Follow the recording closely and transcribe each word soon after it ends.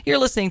You're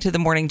listening to The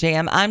Morning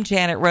Jam. I'm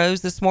Janet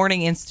Rose. This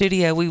morning in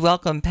studio, we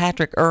welcome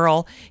Patrick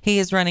Earl. He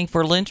is running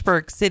for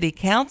Lynchburg City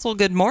Council.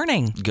 Good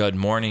morning. Good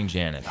morning,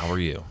 Janet. How are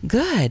you?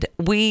 Good.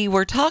 We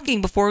were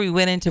talking before we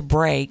went into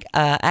break,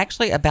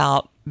 actually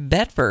about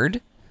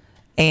Bedford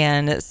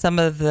and some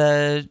of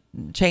the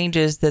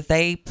changes that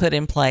they put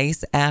in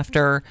place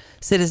after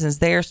citizens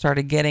there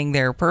started getting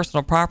their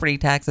personal property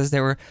taxes.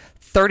 They were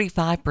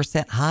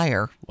 35%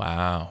 higher.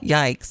 Wow.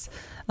 Yikes.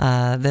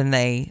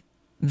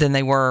 Than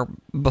they were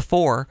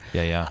before.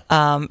 Yeah.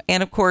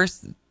 And of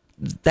course,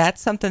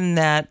 that's something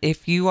that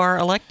if you are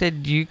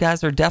elected, you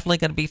guys are definitely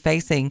going to be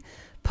facing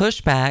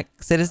pushback.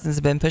 Citizens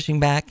have been pushing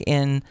back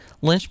in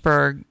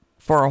Lynchburg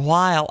for a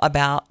while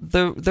about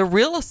the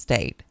real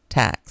estate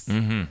tax.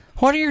 Mm-hmm.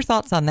 What are your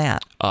thoughts on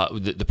that?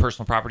 The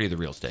personal property or the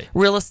real estate?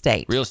 Real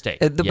estate. Real estate.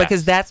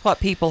 Because that's what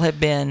people have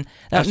been.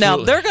 Now,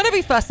 they're going to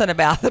be fussing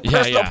about the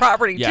personal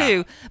property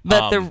too,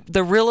 but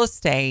the real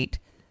estate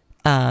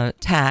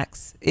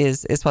tax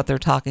is what they're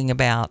talking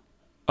about.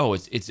 Oh,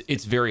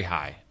 it's very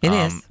high. It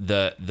is.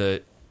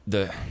 The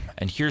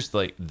and here's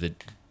like the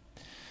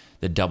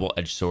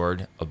double-edged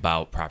sword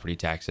about property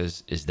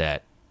taxes is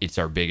that it's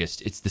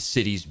the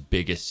city's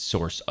biggest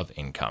source of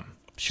income.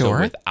 Sure.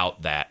 So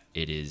without that,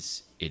 it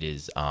is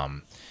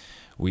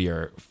we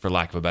are, for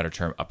lack of a better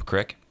term, up a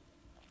creek.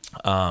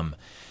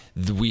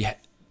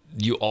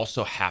 You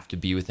also have to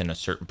be within a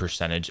certain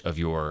percentage of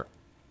your.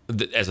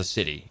 As a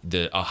city,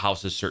 a house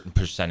is a certain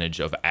percentage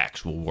of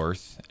actual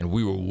worth, and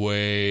we were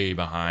way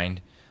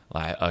behind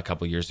a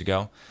couple years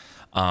ago.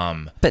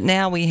 But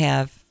now we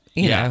have,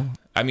 you know.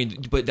 I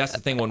mean, but that's the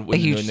thing when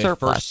they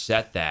first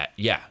set that.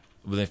 Yeah,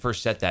 when they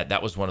first set that,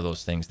 that was one of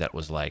those things that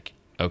was like,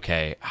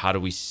 okay, how do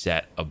we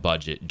set a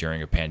budget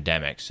during a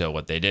pandemic? So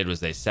what they did was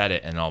they set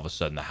it, and all of a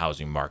sudden the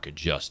housing market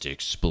just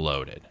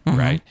exploded,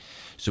 right?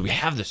 So we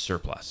have this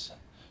surplus.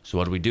 So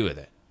what do we do with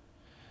it?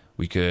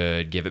 We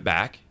could give it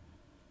back.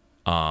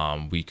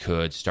 We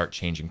could start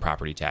changing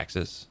property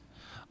taxes.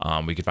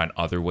 We could find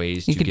other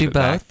ways to give it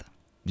back.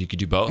 You could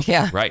do both.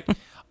 Yeah. Right.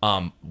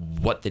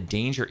 What the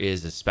danger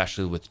is,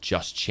 especially with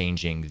just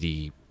changing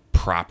the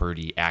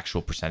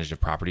actual percentage of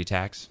property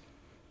tax,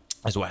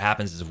 is what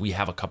happens is if we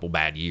have a couple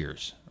bad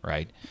years,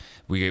 right?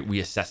 We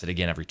assess it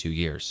again every 2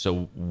 years.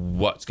 So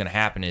what's going to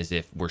happen is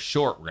if we're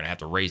short, we're going to have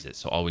to raise it.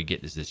 So all we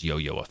get is this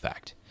yo-yo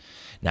effect.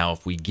 Now,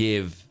 if we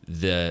give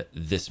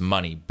this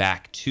money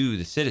back to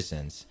the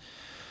citizens,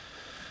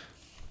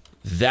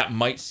 that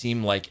might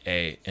seem like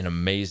an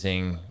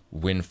amazing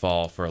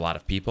windfall for a lot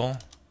of people,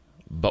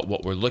 but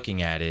what we're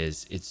looking at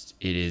is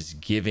it's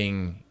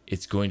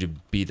going to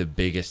be the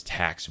biggest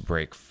tax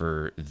break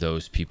for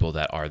those people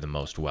that are the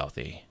most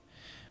wealthy,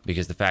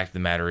 because the fact of the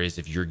matter is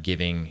if you're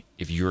giving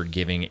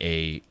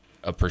a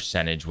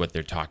percentage, what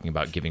they're talking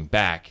about giving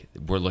back,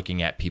 we're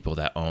looking at people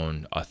that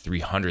own a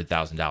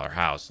 $300,000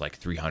 house, like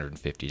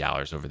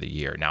 $350 over the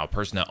year. Now, a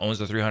person that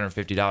owns a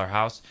 $350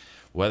 house,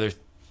 whether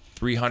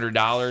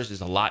 $300 is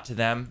a lot to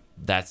them,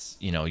 that's,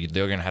 they're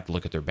going to have to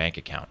look at their bank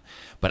account.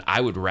 But I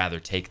would rather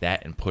take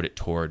that and put it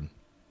toward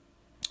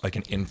like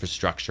an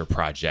infrastructure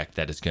project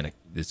that's going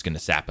to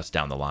sap us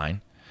down the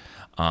line.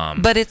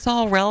 But it's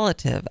all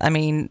relative. I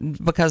mean,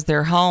 because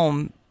their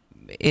home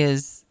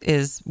is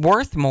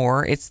worth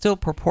more, it's still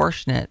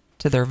proportionate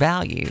to their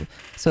value.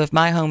 So if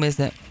my home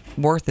isn't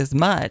worth as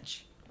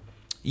much.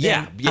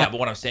 But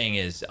what I'm saying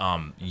is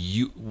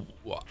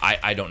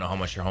I don't know how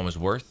much your home is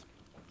worth.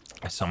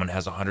 If someone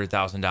has a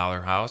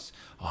 $100,000 house,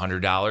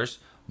 $100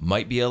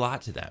 might be a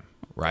lot to them,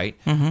 right?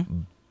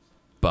 Mm-hmm.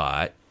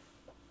 But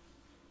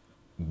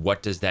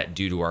what does that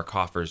do to our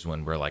coffers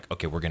when we're like,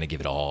 okay, we're going to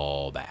give it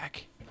all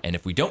back? And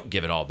if we don't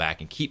give it all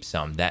back and keep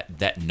some,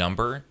 that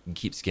number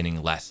keeps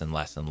getting less and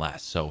less and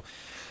less. So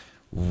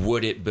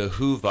would it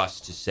behoove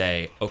us to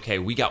say, okay,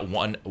 we got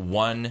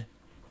one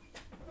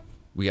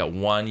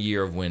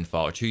year of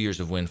windfall or 2 years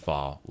of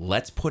windfall.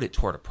 Let's put it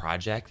toward a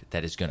project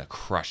that is going to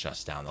crush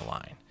us down the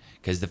line.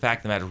 Because the fact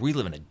of the matter, we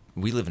live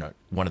in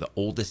one of the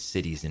oldest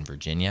cities in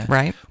Virginia.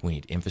 Right. We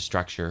need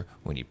infrastructure.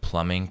 We need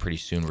plumbing. Pretty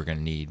soon, we're going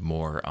to need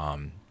more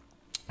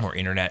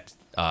internet,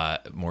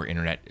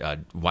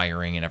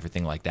 wiring and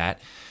everything like that.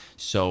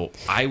 So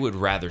I would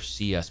rather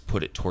see us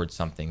put it towards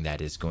something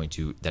that is going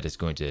to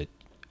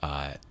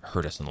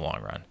hurt us in the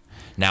long run.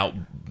 Now,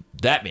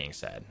 that being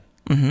said,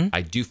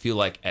 I do feel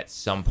like at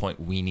some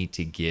point we need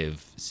to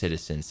give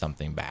citizens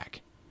something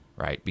back.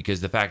 Right, because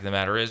the fact of the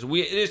matter is, it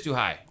is too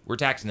high. We're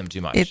taxing them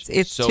too much.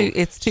 It's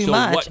too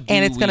much,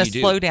 and it's going to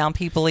slow down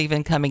people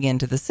even coming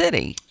into the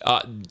city.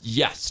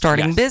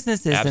 Starting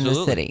businesses Absolutely. In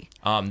the city.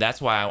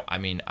 That's why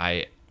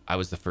I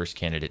was the first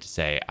candidate to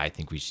say I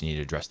think we just need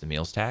to address the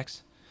meals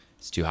tax.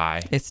 It's too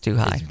high. It's too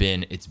high.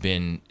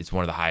 It's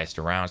one of the highest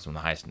around. It's one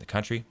of the highest in the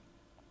country,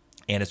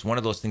 and it's one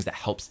of those things that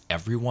helps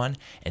everyone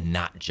and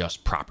not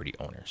just property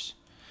owners.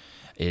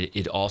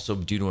 It also,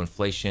 due to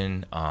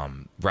inflation,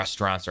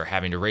 restaurants are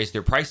having to raise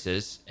their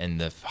prices,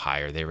 and the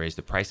higher they raise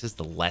the prices,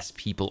 the less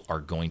people are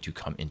going to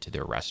come into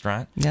their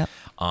restaurant. Yep.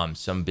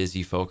 Some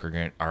busy folk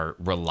are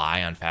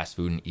rely on fast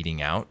food and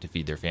eating out to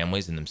feed their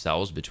families and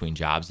themselves between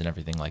jobs and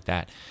everything like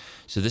that.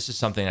 So this is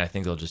something I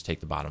think they'll just take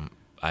the bottom.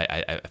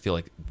 I feel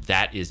like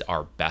that is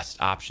our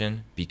best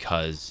option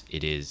because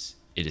it is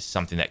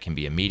something that can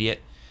be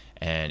immediate,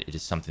 and it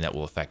is something that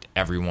will affect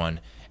everyone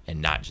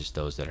and not just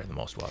those that are the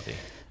most wealthy.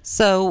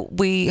 So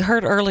we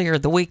heard earlier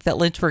the week that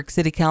Lynchburg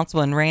City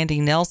Councilman Randy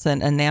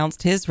Nelson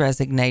announced his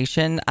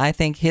resignation. I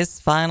think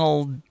his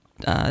final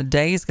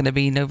day is going to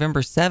be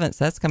November 7th,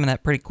 so that's coming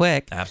up pretty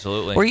quick.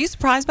 Absolutely. Were you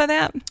surprised by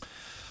that?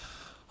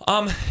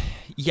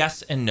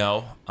 Yes and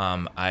no.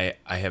 I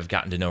have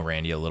gotten to know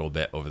Randy a little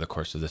bit over the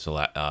course of this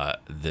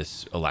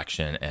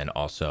election, and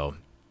also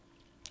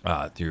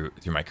through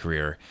my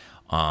career.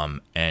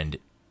 And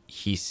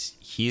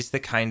he's the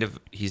kind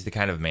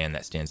of man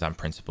that stands on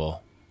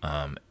principle.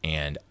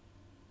 And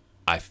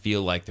I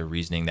feel like the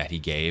reasoning that he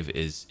gave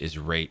is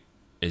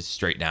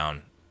straight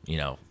down,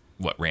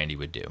 what Randy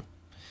would do.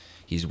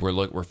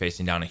 We're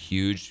facing down a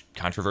huge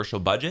controversial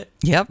budget.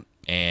 Yep.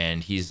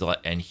 And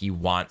he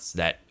wants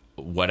that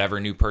whatever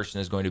new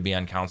person is going to be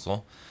on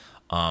council,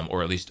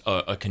 or at least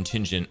a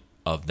contingent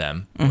of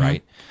them,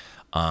 right?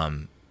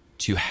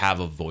 To have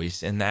a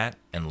voice in that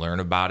and learn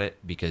about it,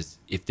 because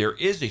if there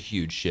is a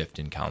huge shift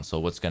in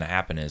council, what's going to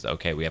happen is,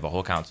 okay, we have a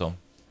whole council.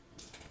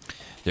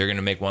 They're going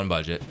to make one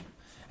budget,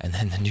 and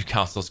then the new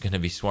council is going to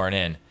be sworn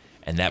in,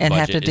 and that budget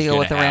have to deal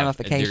with the They're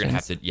ramifications. going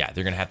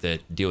to have to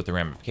deal with the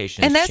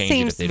ramifications. And that change it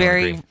seems if they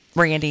very don't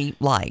agree.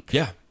 Randy-like.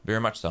 Yeah, very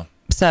much so.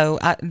 So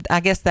I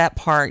guess that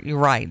part, you're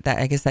right.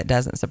 I guess that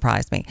doesn't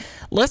surprise me.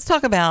 Let's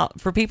talk about,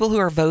 for people who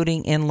are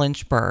voting in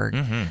Lynchburg,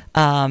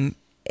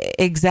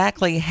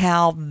 exactly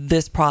how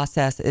this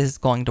process is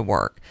going to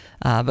work,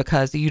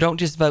 because you don't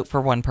just vote for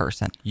one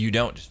person. You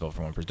don't just vote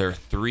for one person. There are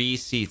 3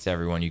 seats,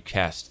 everyone. You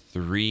cast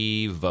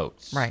 3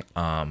 votes. Right.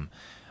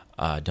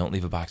 Don't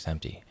leave a box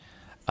empty.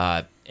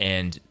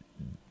 And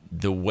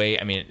the way,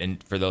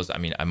 and for those,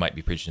 I might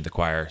be preaching to the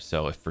choir,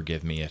 so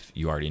forgive me if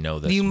you already know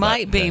this. You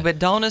might be, but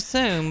don't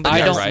assume.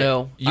 I don't right.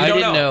 know. You I don't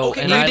didn't know.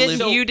 Okay,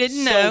 And you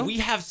didn't know. So we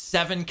have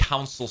 7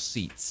 council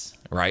seats,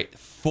 right?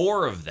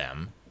 4 of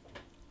them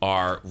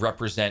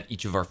represent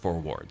each of our 4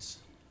 wards,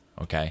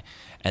 okay?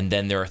 And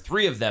then there are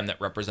 3 of them that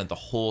represent the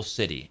whole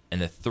city, and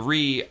the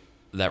 3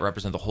 that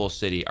represent the whole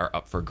city are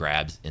up for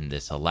grabs in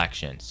this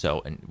election.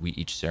 So, and we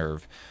each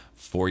serve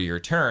 4-year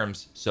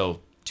terms. So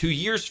 2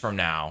 years from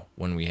now,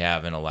 when we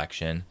have an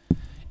election,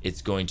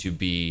 it's going to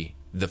be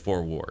the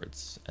 4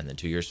 wards, and then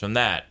 2 years from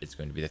that, it's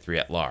going to be the 3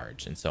 at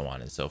large, and so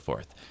on and so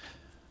forth.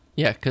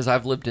 Yeah, because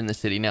I've lived in the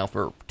city now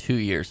for 2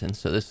 years, and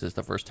so this is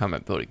the first time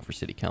I'm voting for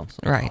city council.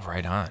 Right. Oh,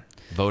 right on.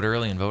 Vote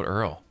early and vote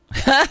Earl.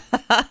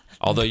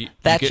 Although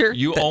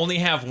you only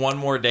have one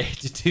more day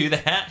to do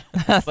that.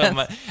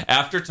 So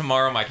after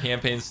tomorrow, my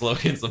campaign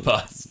slogan's a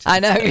bust. I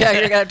know. Yeah,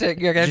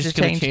 you're going to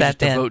change that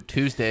to then. Vote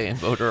Tuesday and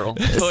vote Earl.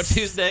 Vote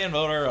Tuesday and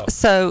vote Earl.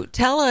 So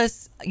tell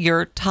us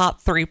your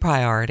top 3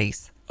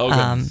 priorities. Oh,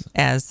 goodness.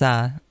 As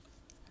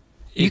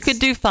you could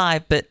do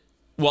 5, but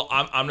well,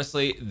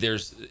 honestly,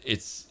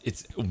 it's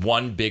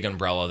one big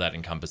umbrella that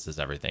encompasses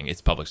everything.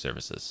 It's public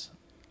services.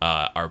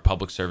 Our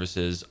public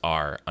services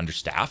are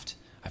understaffed.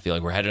 I feel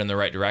like we're headed in the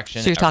right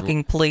direction. So you're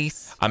talking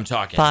police? I'm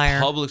talking fire,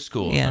 public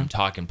schools. Yeah. I'm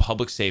talking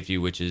public safety,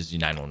 which is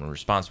 911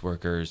 response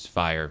workers,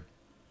 fire,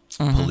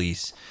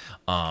 police,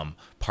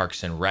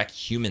 Parks and Rec,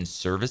 human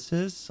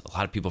services. A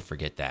lot of people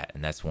forget that,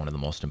 and that's one of the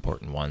most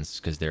important ones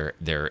because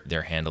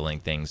they're handling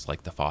things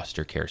like the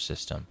foster care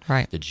system,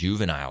 right, the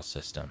juvenile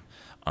system.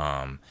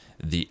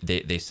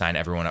 They sign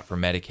everyone up for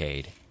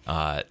Medicaid.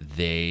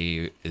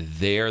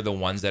 They're the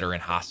ones that are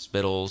in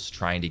hospitals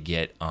trying to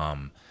get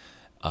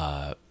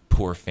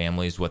poor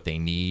families what they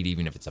need,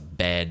 even if it's a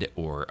bed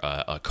or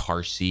a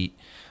car seat.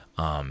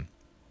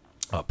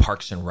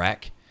 Parks and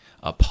Rec,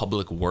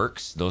 Public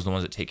Works, those are the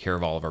ones that take care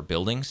of all of our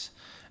buildings,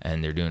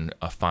 and they're doing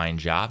a fine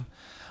job.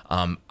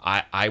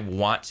 I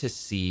want to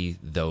see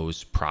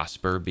those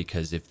prosper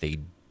because if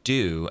they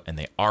do, and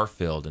they are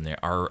filled, and they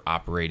are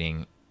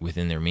operating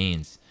within their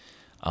means,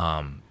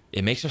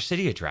 it makes our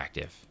city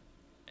attractive.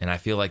 And I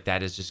feel like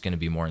that is just going to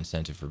be more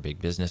incentive for big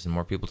business and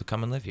more people to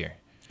come and live here.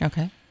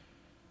 Okay.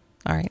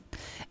 All right.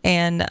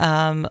 And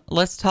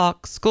let's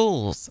talk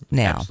schools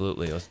now.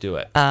 Absolutely. Let's do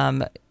it.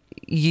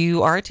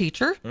 You are a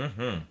teacher.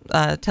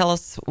 Tell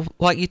us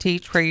what you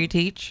teach, where you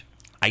teach.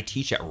 I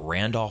teach at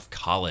Randolph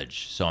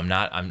College, so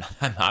I'm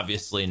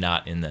obviously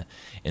not in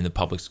the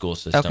public school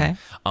system. Okay.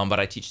 But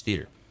I teach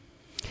theater.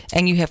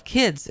 And you have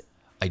kids.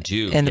 I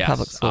do in the yes.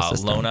 public school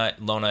system.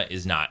 Lona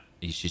is not.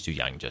 She's too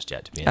young just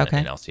yet to be in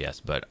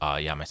LCS. But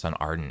my son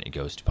Arden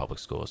goes to public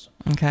schools.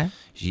 Okay.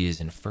 She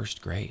is in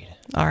first grade.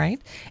 All right.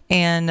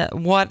 And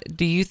what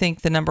do you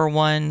think the number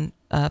one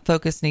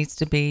focus needs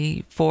to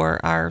be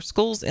for our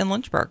schools in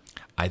Lynchburg?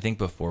 I think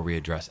before we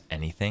address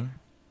anything,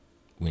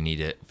 we need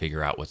to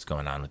figure out what's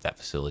going on with that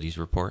facilities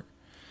report.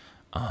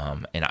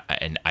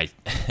 And I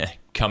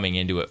coming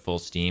into it full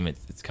steam.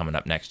 It's coming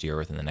up next year,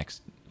 within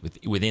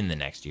the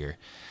next year.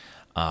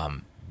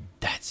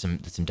 That's some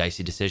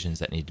dicey decisions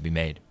that need to be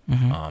made.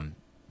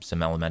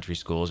 Some elementary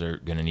schools are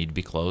going to need to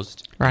be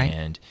closed, right?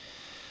 And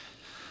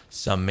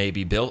some may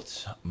be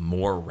built,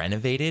 more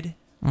renovated.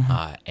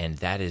 And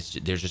there's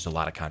just a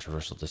lot of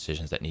controversial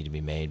decisions that need to be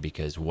made,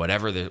 because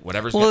whatever's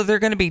they're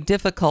going to be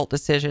difficult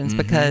decisions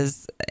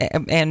because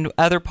and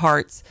other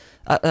parts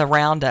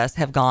around us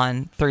have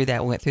gone through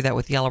that, went through that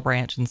with Yellow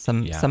Branch and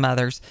some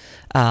others,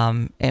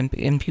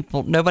 and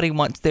people, nobody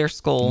wants their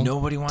school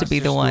to be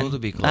the one to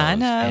be closed. I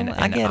know,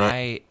 I get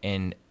it,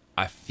 and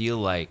I feel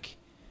like.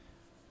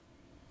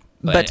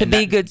 But to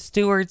be good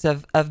stewards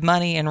of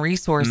money and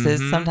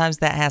resources, sometimes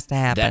that has to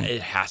happen. That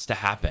it has to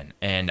happen.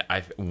 And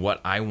what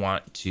I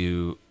want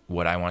to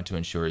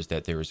ensure is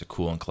that there is a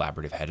cool and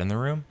collaborative head in the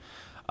room,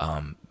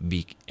 and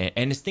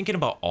it's thinking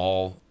about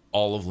all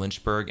of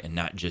Lynchburg, and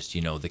not just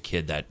the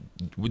kid that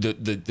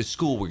the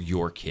school where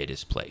your kid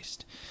is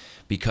placed.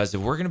 Because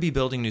if we're going to be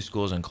building new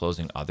schools and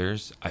closing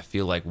others, I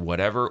feel like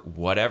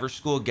whatever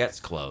school gets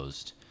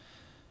closed,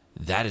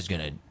 that is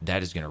going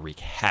to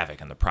wreak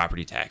havoc on the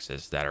property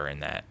taxes that are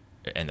in that,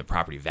 and the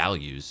property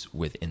values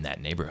within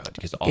that neighborhood,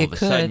 because all of a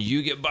sudden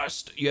you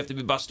have to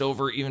be bussed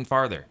over even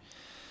farther.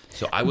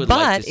 So I would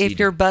like to see. But if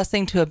you're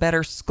busing to a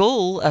better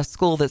school, a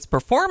school that's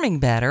performing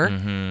better,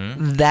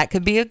 that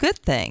could be a good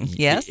thing.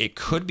 Yes, it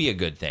could be a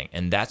good thing,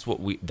 and that's what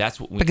we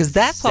because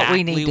that's what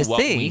we need to what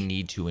see. We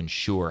need to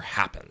ensure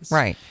happens.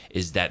 Right,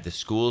 is that the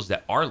schools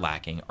that are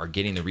lacking are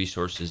getting the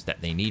resources that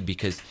they need,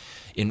 because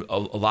in a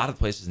lot of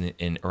places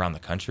in around the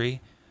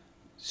country,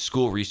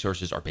 school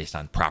resources are based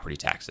on property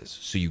taxes.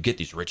 So you get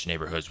these rich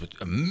neighborhoods with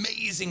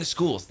amazing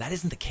schools. That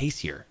isn't the case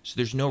here. So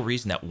there's no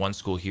reason that one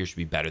school here should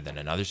be better than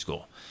another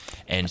school.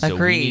 And so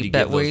agreed, we need to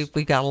but give those.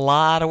 We got a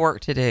lot of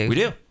work to do. We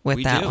do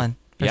with that one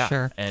for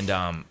sure.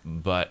 And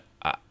but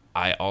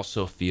I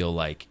also feel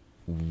like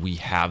we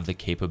have the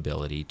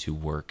capability to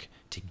work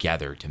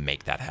together to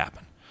make that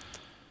happen.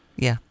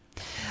 Yeah.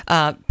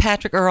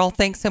 Patrick Earl,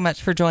 thanks so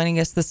much for joining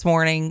us this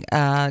morning.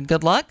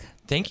 Good luck.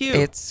 Thank you.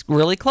 It's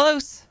really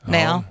close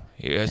now.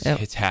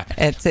 It's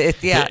happening.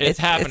 It's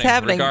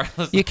happening.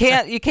 Regardless. You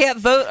can't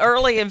vote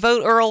early and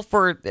vote Earl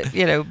for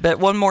but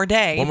one more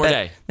day. One more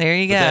day. There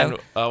you go. Then,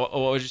 what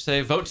would you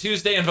say? Vote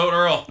Tuesday and vote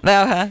Earl.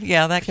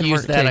 Yeah, that can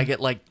work that, too. I get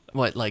like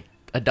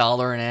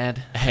 $1 an ad.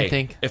 Hey, I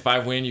think if I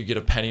win, you get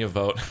a penny a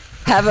vote.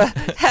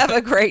 Have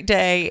a great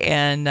day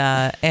and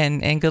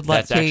good luck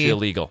That's to you. actually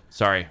illegal.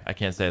 Sorry, I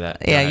can't say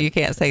that. Yeah, you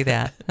can't say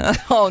that.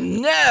 Oh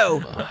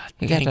no!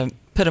 You got to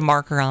put a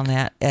marker on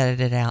that.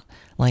 Edit it out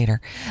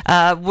later.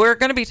 We're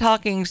going to be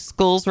talking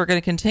schools. We're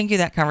going to continue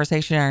that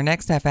conversation in our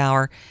next half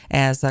hour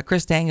as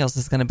Chris Daniels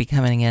is going to be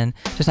coming in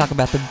to talk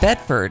about the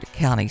Bedford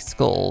County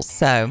schools.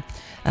 So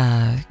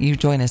you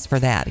join us for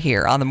that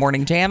here on the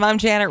Morning Jam. I'm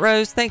Janet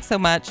Rose. Thanks so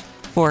much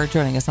for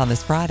joining us on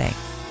this Friday.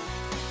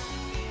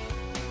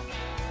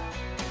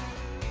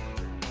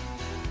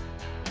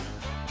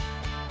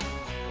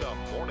 The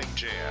Morning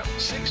Jam,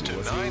 6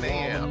 to 9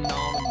 a.m.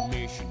 On a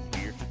mission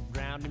here to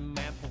drown him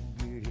and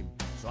forget him.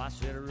 So I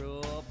said,